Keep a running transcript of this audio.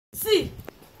See,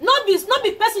 not be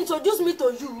person introduce me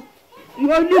to you.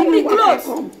 Bring me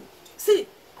clothes. See,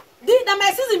 that my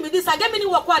season with this, I get many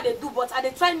work what they do, but I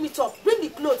they try meet up. Bring the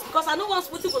clothes because I know one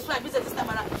smoothie go my business this time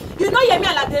around. You know Yemi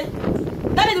Alade?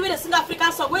 That is the way they sing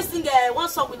African song. We sing one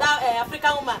song without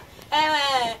African woman.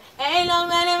 He's not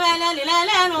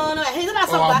that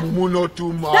song.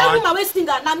 That woman we sing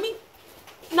that.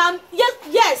 Now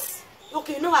yes.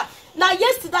 Okay, you know her. Now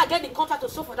yesterday I get the contract to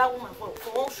sew for that woman for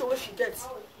one show where she gets.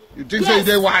 You think yes.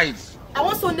 They're wise? I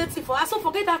want so native for her, so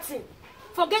forget that thing.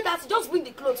 Forget that. Just bring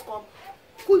the clothes, come.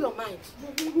 Cool your mind.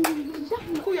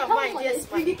 Cool your mind, yes.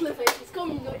 Bring the clothes, she's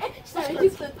coming. Sorry, bring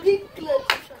clothes,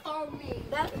 she's coming.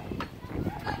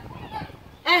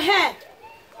 I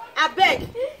beg.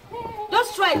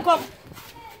 Just try and come.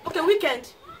 Okay,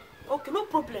 weekend. Okay, no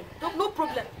problem. No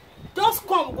problem. Just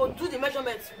come, go do the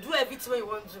measurements. Do everything you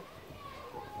want to do.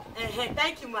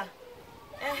 Thank you, ma.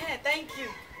 Thank you.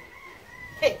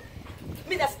 Hey,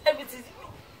 me that's everything.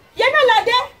 You're not like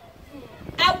that.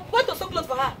 I went to sew clothes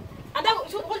for her. And then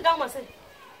what did that woman say?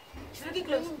 She's looking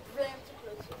close.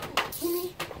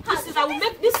 This is I will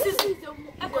make this season.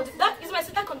 That is my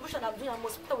second contribution I'm doing. I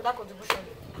must put with that contribution.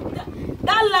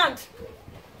 That land,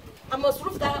 I must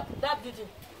roof that building.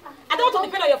 I don't want to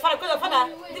depend on your father because your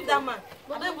father leave that man.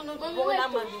 I don't even know what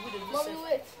that man will do. Mommy,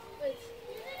 wait.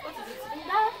 What is it?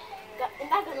 In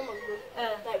that kind of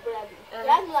like brother, you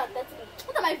have more than 30 clothes.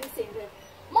 What am I even saying then?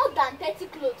 More than 30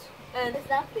 clothes. It's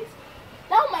that place.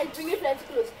 That might bring me plenty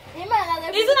clothes. Isn't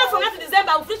that from now to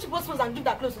December? I will finish the postpones and give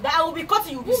that clothes. That I will be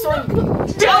cutting, you will be sewing. I will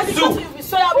be cutting, you will be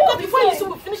sewing. I will be cutting before you sew,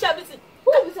 we'll finish everything.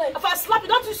 Who will be sewing? If I slap you,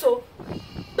 don't you sew?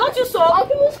 Don't you sew? I'll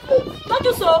give you clothes. Don't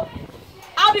you sew?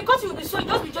 I'll be cutting, you will be sewing.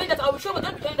 Just be joining that. I will show, but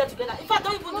don't be joining that together. In fact,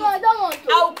 don't even do it. No, I don't want to.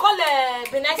 I will call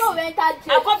Benexi.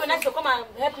 I'll call Benexi to come and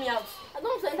help me out.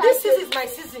 This season is my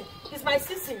season. It's my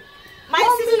season. My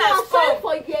season has come.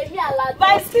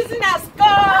 My season has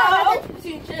come.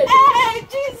 Hey,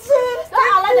 Jesus.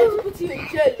 Don't allow them to put you in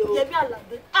jail. Yemi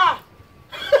Alade.